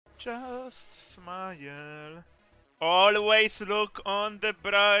Just smile. Always look on the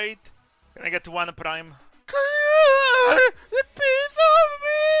bright. Can I get one prime? A piece of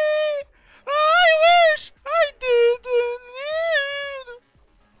me! I wish I didn't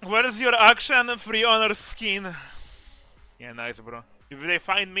need. Where's your action free honor skin? Yeah, nice, bro. If they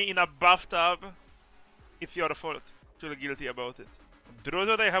find me in a bathtub, it's your fault. Feel guilty about it.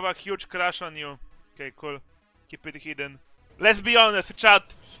 Drututt, I have a huge crush on you. Okay, cool. Keep it hidden. Let's be honest, chat.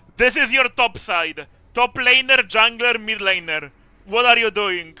 This is your top side. Top laner, jungler, mid laner. What are you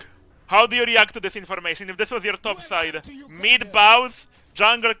doing? How do you react to this information? If this was your top side. Mid bows,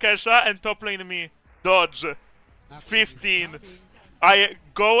 jungle Kesha, and top lane me. Dodge. 15. I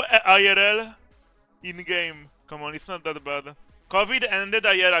go IRL in game. Come on, it's not that bad. COVID ended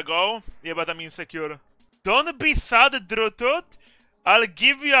a year ago. Yeah, but I'm insecure. Don't be sad, Drututt. I'll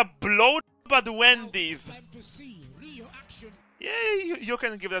give you a blow at Wendy's. Yeah, you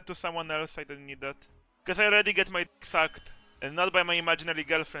can give that to someone else. I don't need that. Because I already get my dick sucked. And not by my imaginary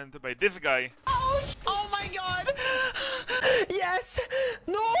girlfriend, by this guy. Ouch! Oh my god! Yes!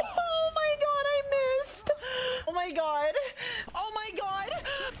 No! Oh my god, I missed! Oh my god! Oh my god!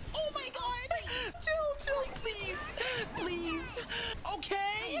 Oh my god! Chill, please! Please!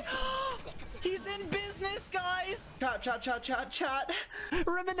 Okay! He's in business, guys! Chat.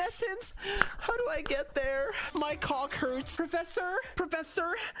 Reminiscence! How do I get there? My cock hurts.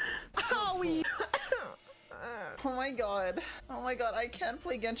 Professor? Howie! Oh my god, I can't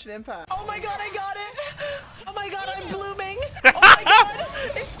play Genshin Impact. Oh my god, I got it! Oh my god, I'm blooming! Oh my god,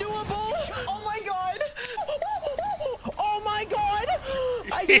 it's doable! Oh my god! Oh my god!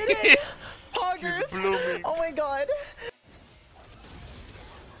 I did it! Poggers! Oh my god!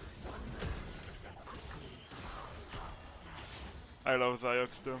 I love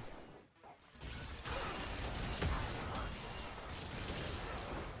Ziox too.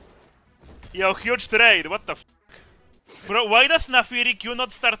 Yo, huge trade, what the f***? Bro, why does Naafiri Q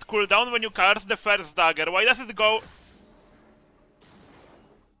not start cooldown when you cast the first dagger? Why does it go...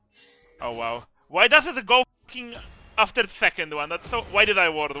 Oh wow. Why does it go f***ing after the second one? That's so... Why did I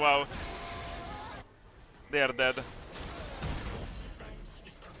ward? Wow. They are dead.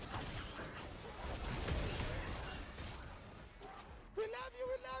 We love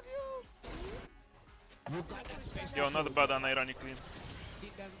you! Yo, not bad, unironically.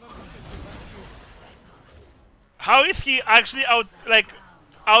 It does not listen to values. How is he actually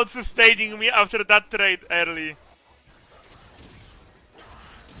out-sustaining me after that trade early?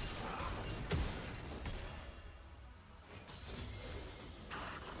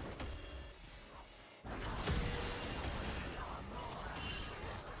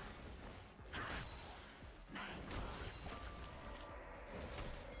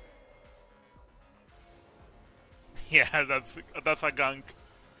 Yeah, that's a gank.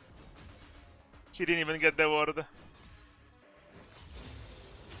 He didn't even get the word.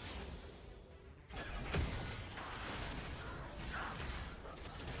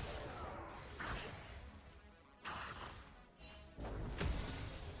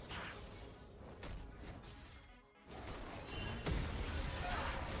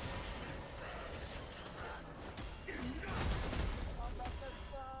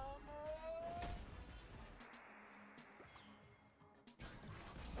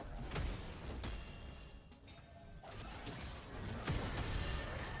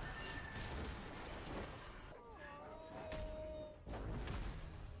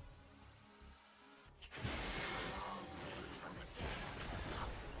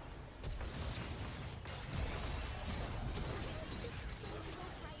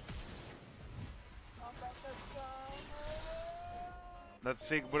 That's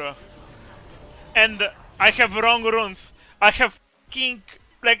sick, bro. And I have wrong runes. I have fucking...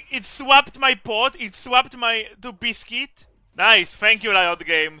 Like, it swapped my pot, it swapped my... to Biscuit. Nice, thank you, Riot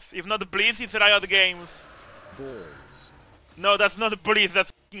Games. If not Blizz, it's Riot Games. Balls. No, that's not Blizz,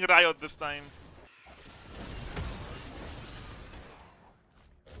 that's fucking Riot this time.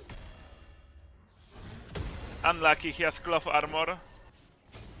 Unlucky, he has cloth armor.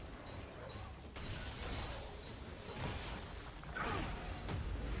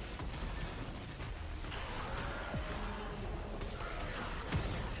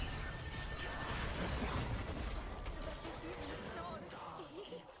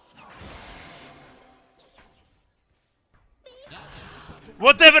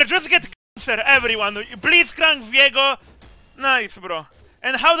 Whatever, just get cancer, everyone. Blitzcrank Viego. Nice, bro.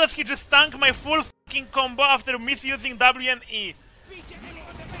 And how does he just tank my full fucking combo after misusing W and E?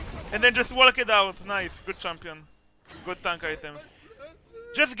 And then just walk it out. Nice, good champion. Good tank item.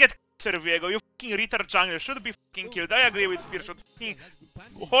 Just get Viego, you fucking retard jungler should be fucking killed. I agree with Spearshot fucking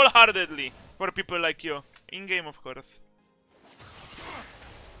wholeheartedly for people like you. In game, of course.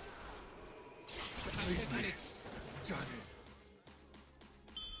 Alex.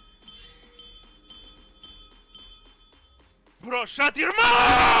 Bro, shut your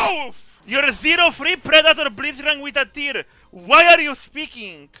mouth! You're 0-3 Predator Blitzcrank with a tier. Why are you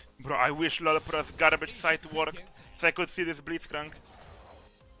speaking? Bro, I wish LoL Pro's garbage site worked so I could see this Blitzcrank.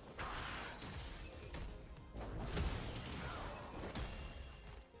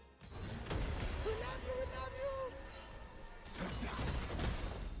 We love you, we love you.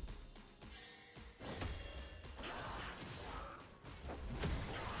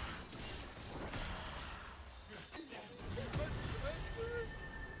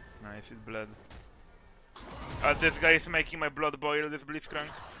 Nice, it bled. This guy is making my blood boil, this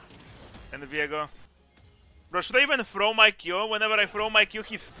Blitzcrank. And Viego. Bro, should I even throw my Q? Whenever I throw my Q,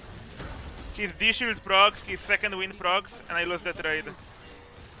 his D-shield procs, his second wind procs, and I lose the trade.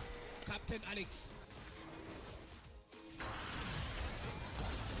 Captain Alex.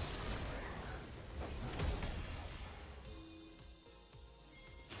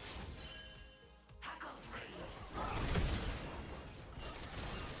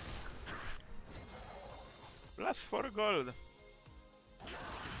 Plus 4 gold.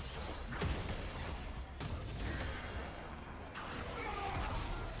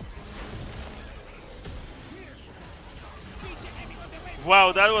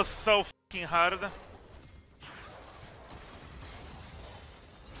 Wow, that was so fucking hard.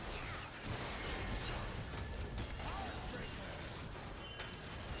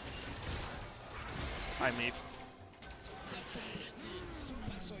 I missed.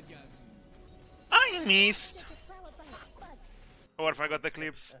 Super soldiers. I missed. Or if I got the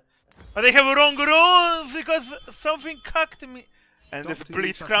clips. But they have wrong runes because something cucked me. And this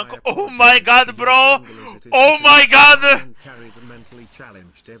Blitzcrank. Oh my god, bro! Oh my god! Carried and mentally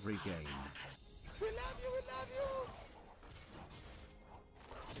challenged every game. We love you, we love you.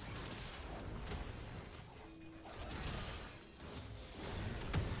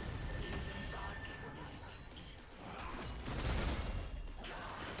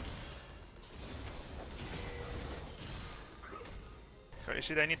 Holy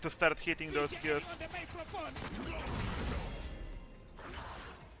shit, I need to start hitting those kills. On the microphone.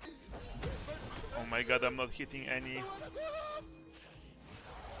 Oh my god, I'm not hitting any.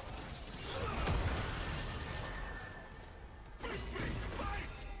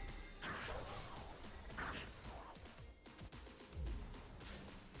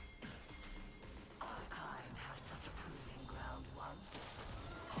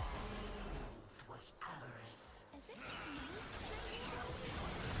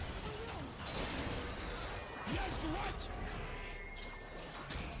 Yes, to watch.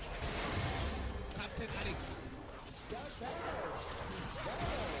 Captain Alex.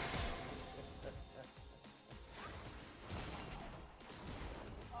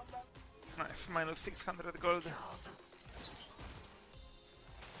 Nice, minus 600 gold.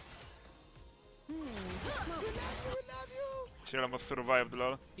 We love you, we love you. She almost survived,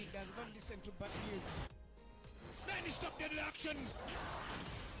 lol. He does not listen to bad news. Man, stop the actions.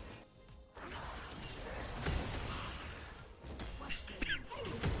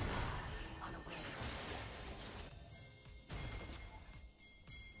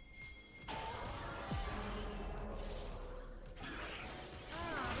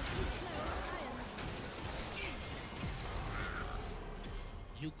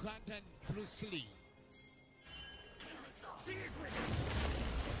 Ugandan Bruce Lee.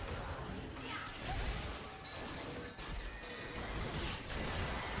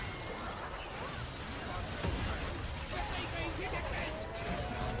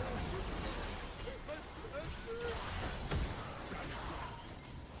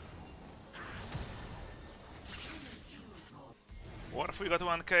 What if we got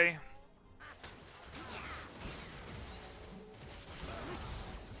 1k?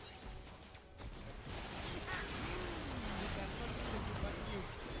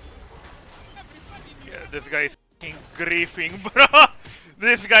 Yeah, this guy is fucking griefing, bro!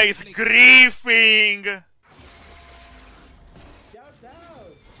 This guy is griefing!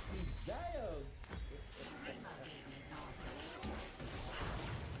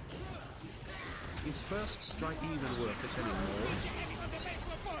 Is first strike even worth it anymore?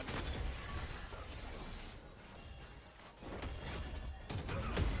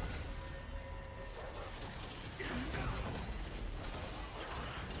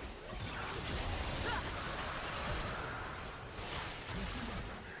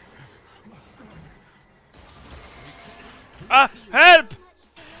 Ah, help!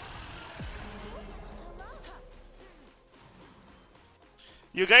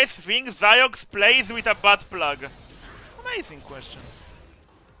 guys think Ziox plays with a butt plug? Amazing question.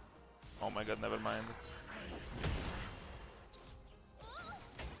 Oh my god, never mind.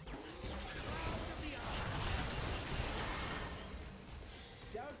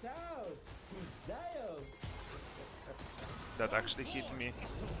 That actually hit me.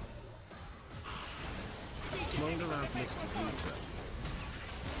 Smolder out Mr. Drututt.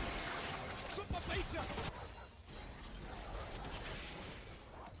 Super feature.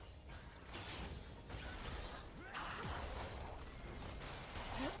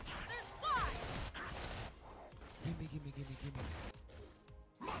 Gimme.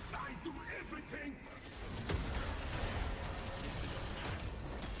 Must I do everything?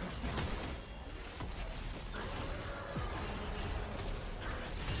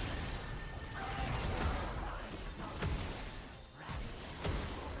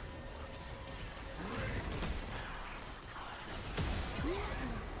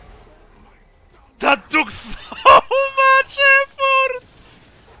 That took so much effort!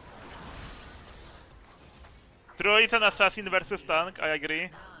 True, it's an assassin versus tank, I agree.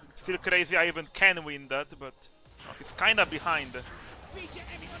 Still crazy I even can win that, but it's kinda behind. Feature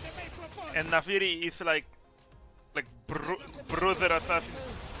Emmy on the microphone. And Naafiri is like bruiser assassin,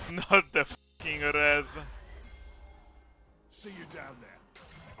 not the fucking res. See you down there.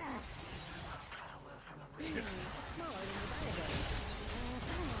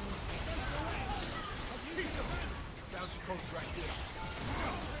 Bounty contract here.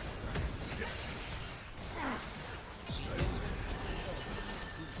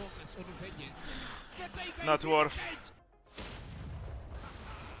 We focus on vengeance. Not worth.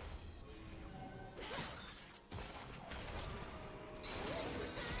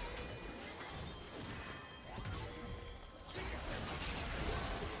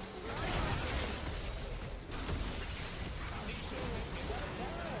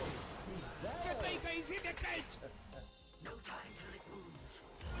 He's in the cage.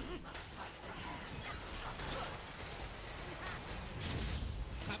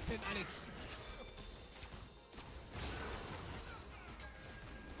 Captain Alex.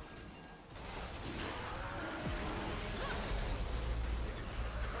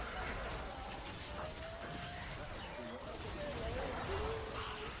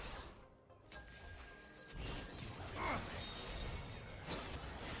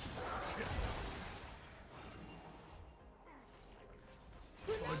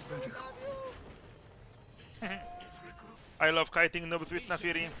 I love kiting noobs with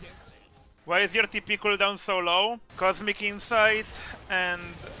Naafiri. Why is your TP cooldown so low? Cosmic Insight and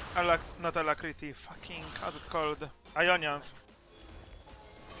not Alacrity. Fucking, how's it called? Ionians.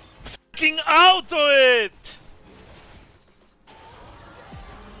 Fucking auto it!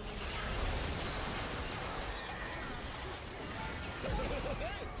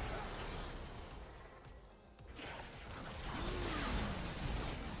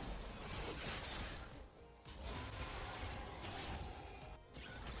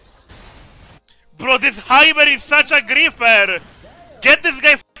 Bro, this Hyber is such a griefer! Get this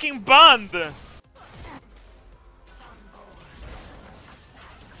guy fucking banned!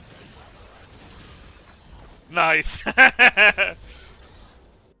 Nice!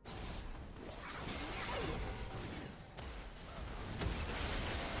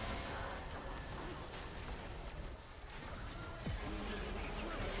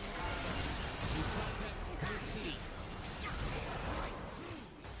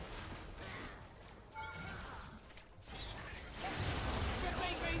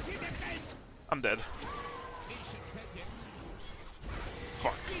 I'm dead.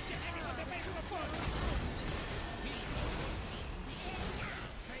 Fuck.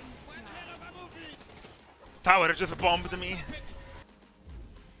 Tower just bombed me.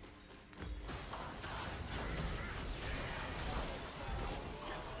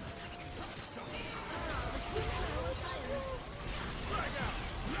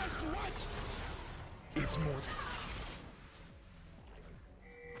 It's more.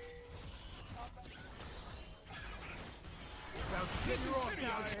 This is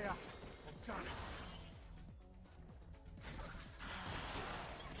serious.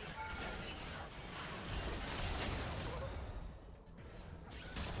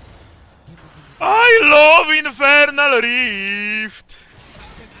 I love Infernal Rift!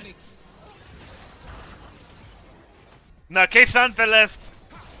 Nah, K-Santa left.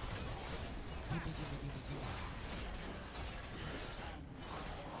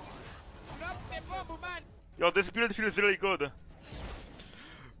 Yo, this build feels really good.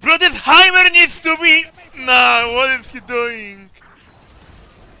 Bro, this Heimer needs to be... Nah, what is he doing?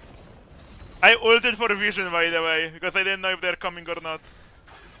 I ulted for vision, by the way, because I didn't know if they're coming or not.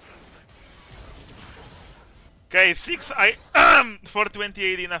 Okay,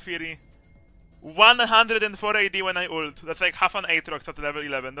 420 AD Naafiri. 104 AD when I ult. That's like half an Aatrox at level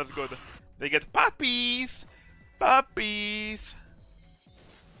 11. That's good. They get puppies! Puppies!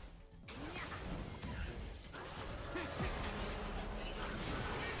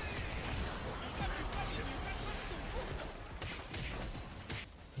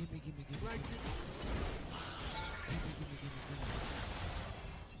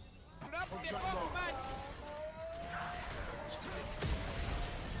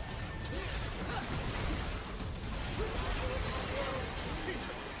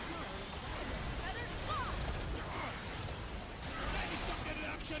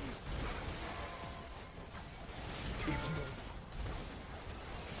 It's more.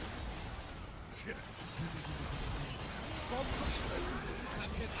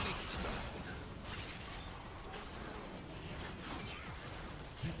 Captain Alex.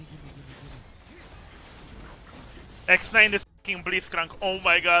 X9 is fucking Blitzcrank. Oh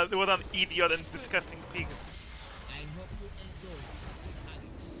my god, what an idiot and disgusting pig. I hope you enjoy, Captain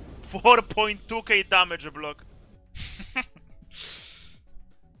Alex. 4.2k damage block.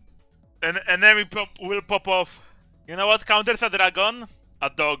 An enemy will pop off. You know what counters a dragon? A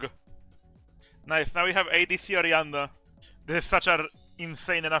dog. Nice, now we have ADC Orianda. This is such an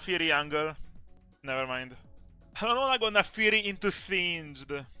insane Naafiri angle. Never mind. I don't wanna go Naafiri into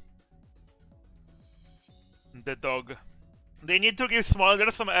Singed. The dog. They need to give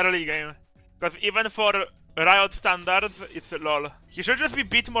Smolder some early game. Because even for Riot standards, it's lol. He should just be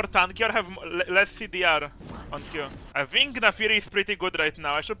bit more tanky or have less CDR on Q. I think Naafiri is pretty good right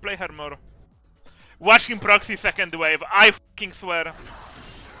now. I should play her more. Watch him proxy second wave. I fucking swear.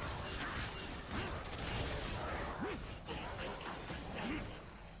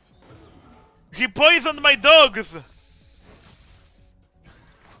 He poisoned my dogs!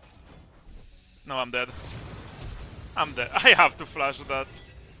 No, I'm dead. I'm dead. I have to flash that.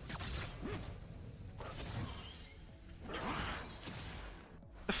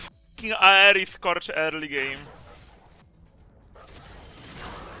 Fucking Aery Scorch early game.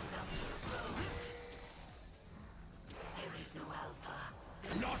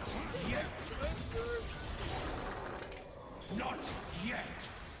 Not yet. Not yet.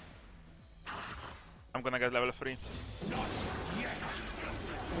 I'm gonna get level 3. Not yet.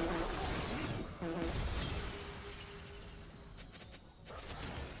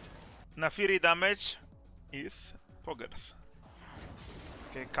 Naafiri damage is poggers.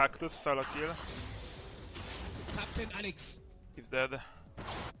 Okay, Cactus, solo kill. Captain Alex. He's dead.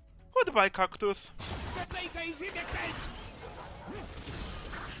 Goodbye, Cactus. The tiger is in the cage.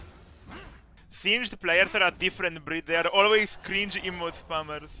 Singed players are a different breed. They are always cringe emote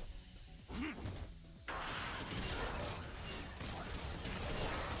spammers.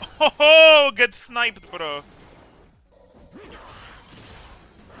 Oh, get sniped, bro.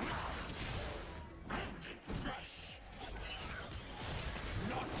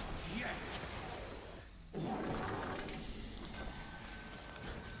 Not yet.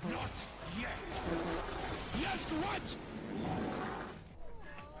 Not yet. Yes, to what?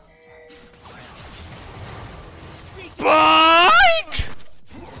 Pike!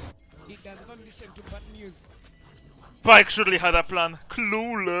 He does not listen to bad news. Pike surely had a plan.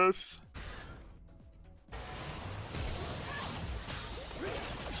 Clueless.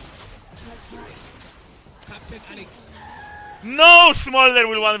 Captain Alex. No! Smolder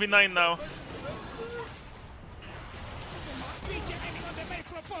will 1v9 now. PJing on the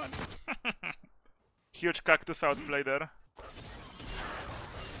microphone. Huge Cactus outplay there.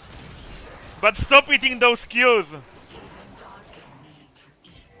 But stop eating those Qs!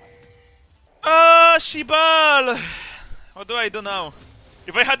 Shibal! What do I do now?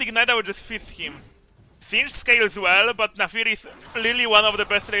 If I had Ignite, I would just fist him. Singed scales well, but Naafiri is really one of the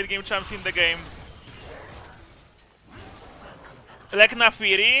best late game champs in the game. Like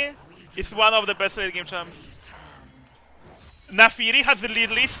Naafiri is one of the best late game champs. Naafiri has the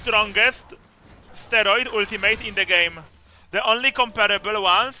literally strongest steroid ultimate in the game. The only comparable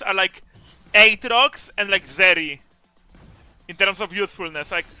ones are like Aatrox and like Zeri. In terms of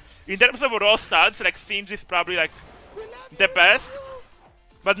usefulness, like in terms of raw stats, like Singed is probably like the best.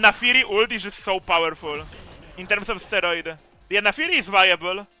 But Naafiri ult is just so powerful. In terms of steroid. Yeah, Naafiri is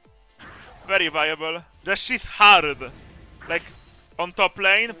viable. Very viable. Just she's hard. Like on top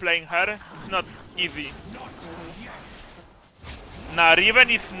lane, playing her, it's not easy. Nah, Riven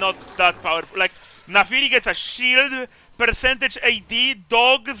is not that powerful. Like Naafiri gets a shield, percentage AD,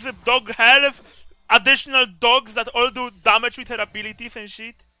 dogs, dog health, additional dogs that all do damage with her abilities and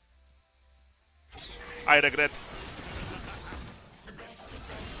shit. I regret.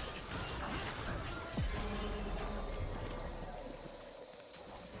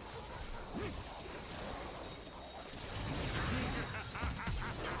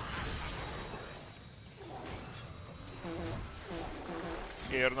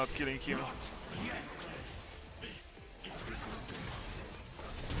 Yeah, you're not killing him.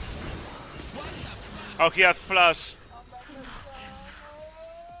 Oh, he has flash.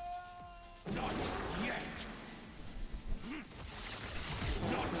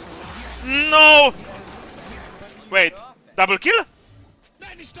 No! Wait, double kill?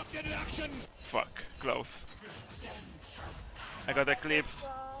 Stop the actions. Fuck, close. I got Eclipse.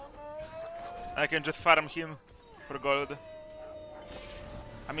 I can just farm him for gold.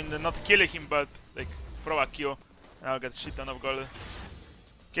 I mean, not kill him, but like throw a Q. And I'll get shit ton of gold.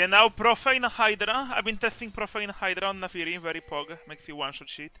 Okay, now Profane Hydra. I've been testing Profane Hydra on Naafiri, very pog. Makes you one-shot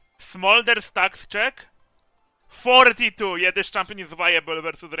shit. Smolder stacks check. 42! Yeah, this champion is viable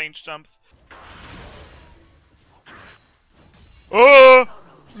versus range champs. Oh!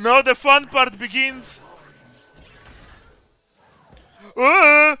 Now the fun part begins!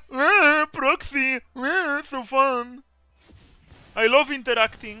 Proxy! So fun! I love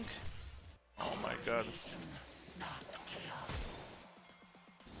interacting. Oh my god.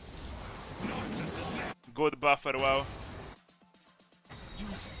 Good buffer, wow.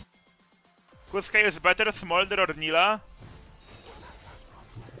 Whose scale is better, Smolder or Nila?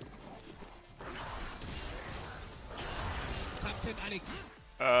 Captain Alex.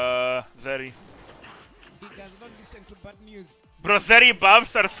 Zeri. He does not listen to bad news. Bro, Zeri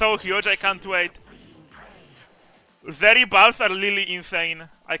buffs are so huge, I can't wait. Zeri buffs are really insane.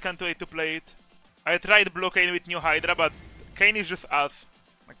 I can't wait to play it. I tried Blue Kayn with new Hydra, but Kayn is just ass.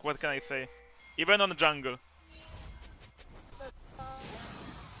 Like, what can I say? Even on jungle.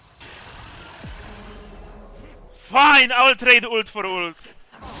 Fine, I will trade ult for ult.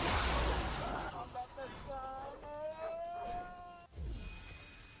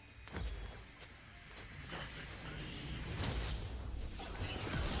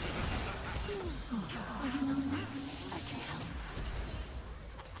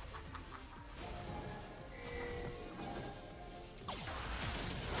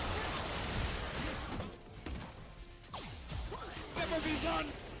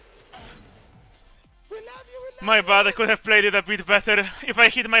 My bad, I could have played it a bit better if I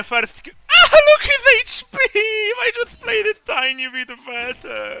hit my first. Ah, look his HP! If I just played it tiny bit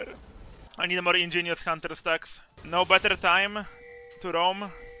better. I need more ingenious hunter stacks. No better time to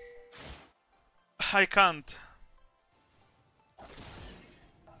roam. I can't.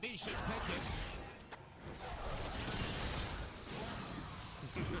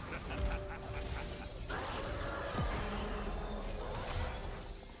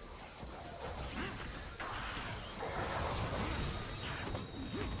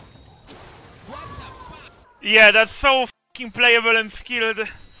 Yeah, that's so fucking playable and skilled.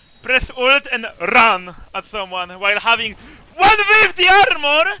 Press ult and run at someone while having 150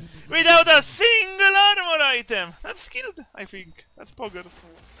 armor without a single armor item. That's skilled, I think. That's poggers.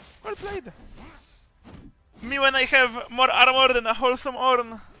 Well played. Me when I have more armor than a wholesome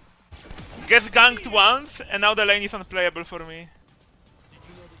Ornn. Gets ganked once and now the lane is unplayable for me.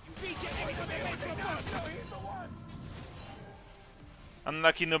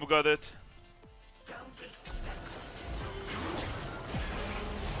 Unlucky noob got it.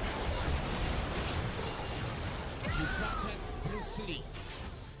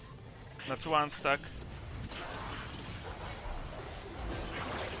 That's one stack.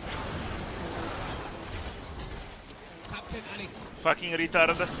 Captain Alex. Fucking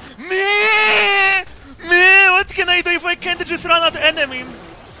retard. Me! What can I do if I can't just run at enemy?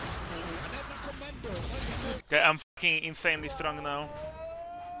 Okay, I'm fucking insanely strong now.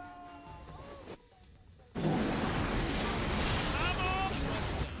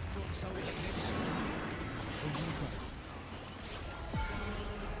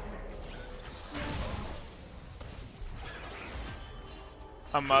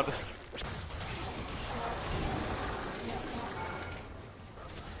 I'm mad.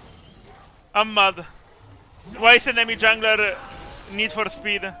 I'm mad. Why is enemy jungler need for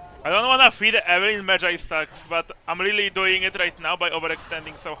speed? I don't wanna feed Evelyn Magi stacks, but I'm really doing it right now by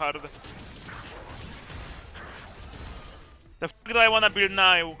overextending so hard. The fuck do I wanna build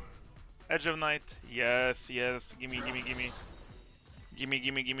now? Edge of Night. Yes, yes. Gimme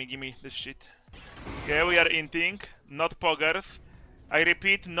this shit. Okay, we are inting, not poggers. I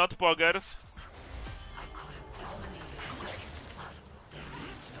repeat, not poggers.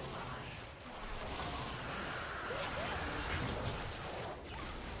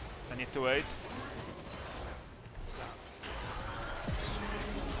 I need to wait.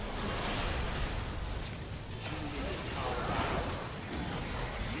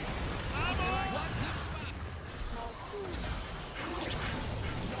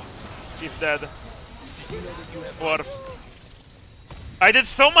 He's dead. Or I did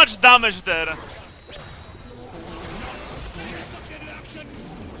so much damage there.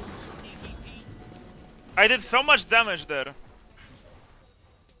 I did so much damage there.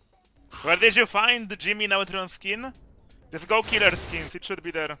 Where did you find the Jimmy Neutron skin? Just go killer skins, it should be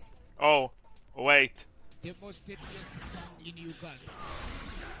there. Oh, wait. The most deadliest gun in Uganda.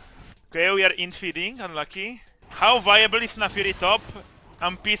 Okay, we are infeeding, unlucky. How viable is Naafiri top?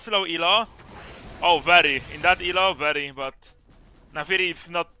 I'm Peace low elo. Oh, very. In that elo, very, but Naafiri is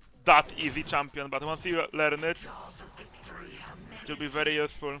not that easy champion, but once you learn it, it will be very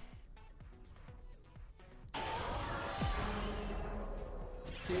useful.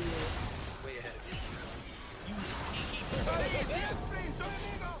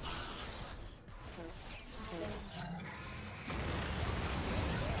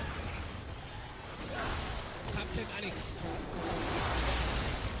 Captain Alex.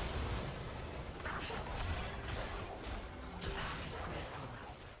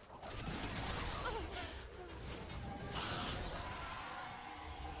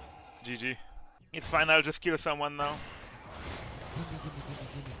 GG. It's fine, I'll just kill someone now.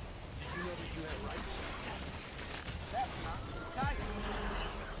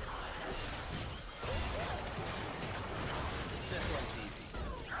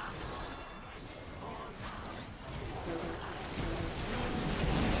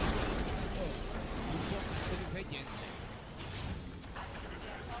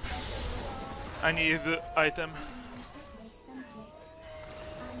 I need the item.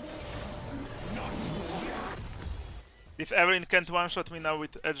 This Evelyn can't one-shot me now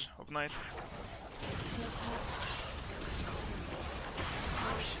with Edge of Night.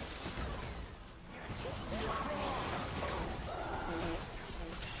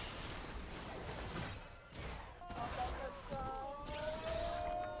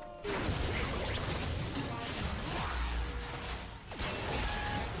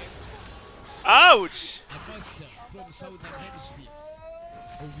 Ouch! A master from Southern Hemisphere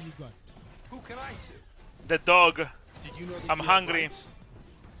of Uganda. Who can I sue? The dog. Did you know that I'm you have hungry. rights?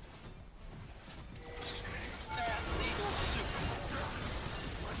 That legal suit.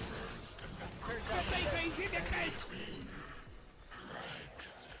 The tiger is in the cage.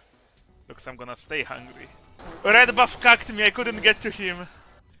 Looks I'm gonna stay hungry. Red buff cacked me, I couldn't get to him.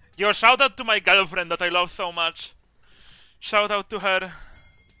 Yo, shout out to my girlfriend that I love so much. Shout out to her.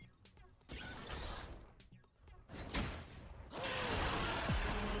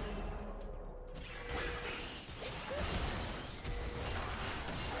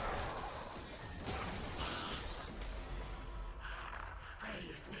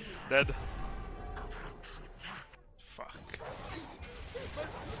 Dead. Fuck.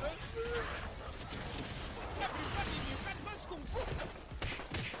 Everybody in Uganda must kung fu.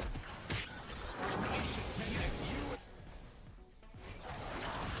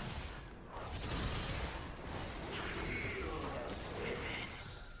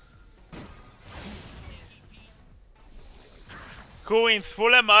 Who wins,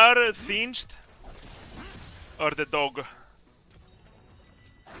 full MR, Singed, or the dog?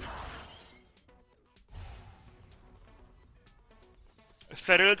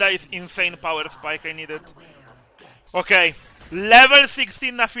 Serilda is insane power spike, I need it. Okay, level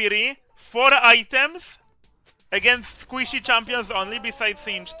 16 Naafiri, 4 items, against squishy champions only besides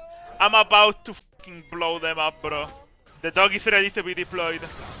Singed. I'm about to fucking blow them up, bro. The dog is ready to be deployed.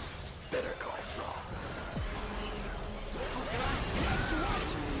 Better call Saul.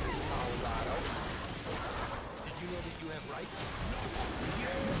 Did you know that you have rights?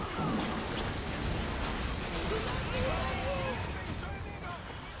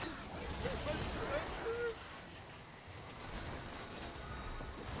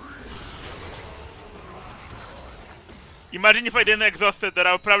 Imagine if I didn't exhaust it there,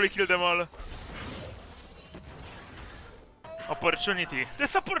 I would probably kill them all. Opportunity.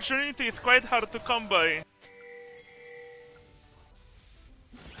 This opportunity is quite hard to come by.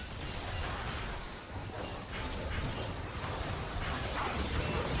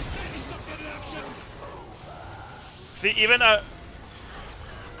 See, even a...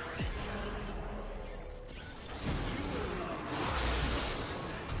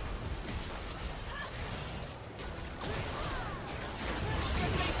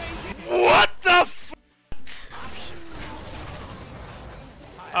 What the f***?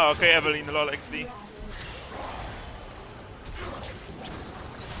 Oh, okay, Evelyn, lol, XD.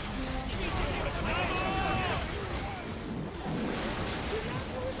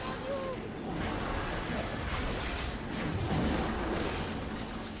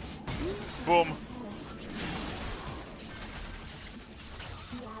 Boom.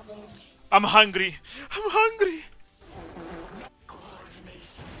 I'm hungry. I'm hungry.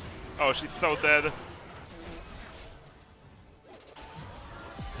 Oh, she's so dead.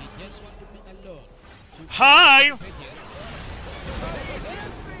 He just want to be alone. Hi! Yes.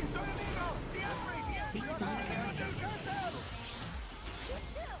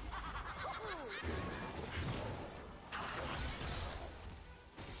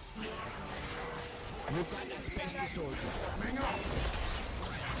 Uganda special soldier.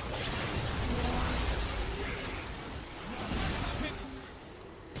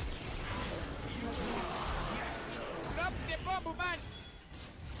 Drop the bomb, man.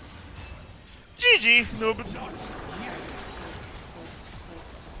 GG, noobs.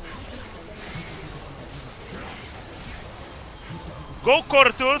 Go,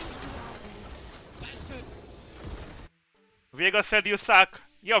 Cortus! Bastard. Viego said you suck.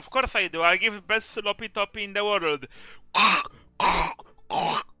 Yeah, of course I do. I give best sloppy toppy in the world.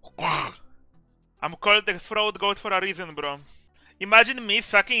 I'm called the throat goat for a reason, bro. Imagine me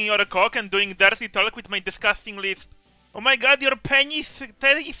sucking your cock and doing dirty talk with my disgusting lisp. Oh my god, your penis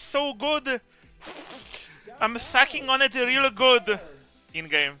is so good. I'm sucking on it real good.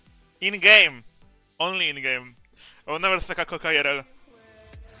 In-game. In-game. Only in-game. I will never suck a cock IRL.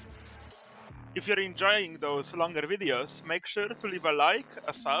 If you're enjoying those longer videos, make sure to leave a like,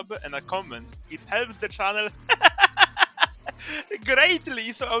 a sub, and a comment. It helps the channel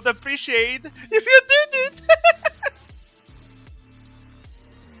greatly, so I would appreciate if you do!